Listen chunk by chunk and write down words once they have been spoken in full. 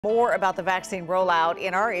More about the vaccine rollout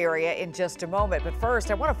in our area in just a moment. But first,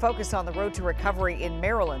 I want to focus on the road to recovery in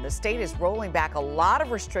Maryland. The state is rolling back a lot of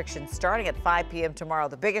restrictions starting at 5 p.m. tomorrow.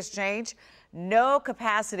 The biggest change, no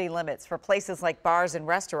capacity limits for places like bars and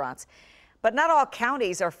restaurants. But not all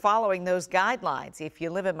counties are following those guidelines. If you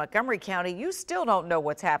live in Montgomery County, you still don't know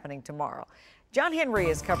what's happening tomorrow. John Henry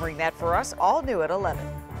is covering that for us, all new at 11.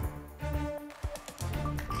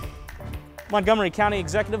 Montgomery County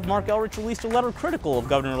Executive Mark Elrich released a letter critical of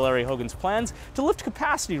Governor Larry Hogan's plans to lift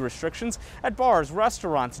capacity restrictions at bars,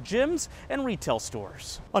 restaurants, gyms, and retail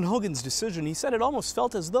stores. On Hogan's decision, he said it almost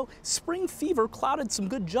felt as though spring fever clouded some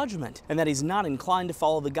good judgment, and that he's not inclined to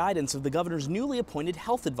follow the guidance of the governor's newly appointed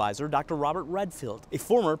health advisor, Dr. Robert Redfield, a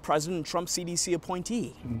former President Trump CDC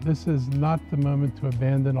appointee. This is not the moment to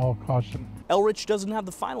abandon all caution. Elrich doesn't have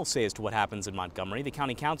the final say as to what happens in Montgomery. The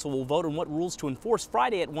county council will vote on what rules to enforce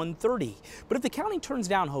Friday at 1:30. But if the county turns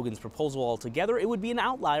down Hogan's proposal altogether, it would be an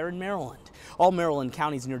outlier in Maryland. All Maryland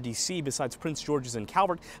counties near D.C., besides Prince George's and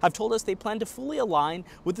Calvert, have told us they plan to fully align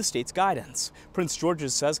with the state's guidance. Prince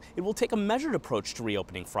George's says it will take a measured approach to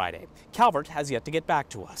reopening Friday. Calvert has yet to get back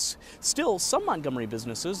to us. Still, some Montgomery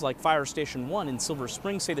businesses, like Fire Station 1 in Silver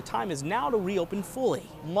Spring, say the time is now to reopen fully.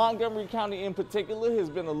 Montgomery County in particular has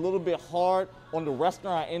been a little bit hard on the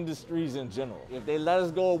restaurant industries in general. If they let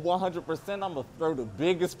us go 100%, I'm gonna throw the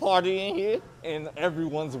biggest party in here and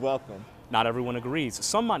everyone's welcome. Not everyone agrees.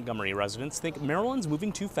 Some Montgomery residents think Maryland's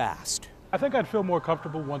moving too fast. I think I'd feel more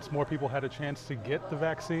comfortable once more people had a chance to get the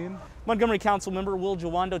vaccine. Montgomery Council member Will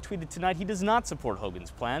Jawando tweeted tonight he does not support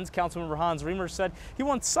Hogan's plans. Councilmember Hans Remer said he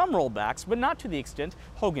wants some rollbacks, but not to the extent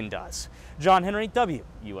Hogan does. John Henry,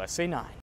 WUSA 9.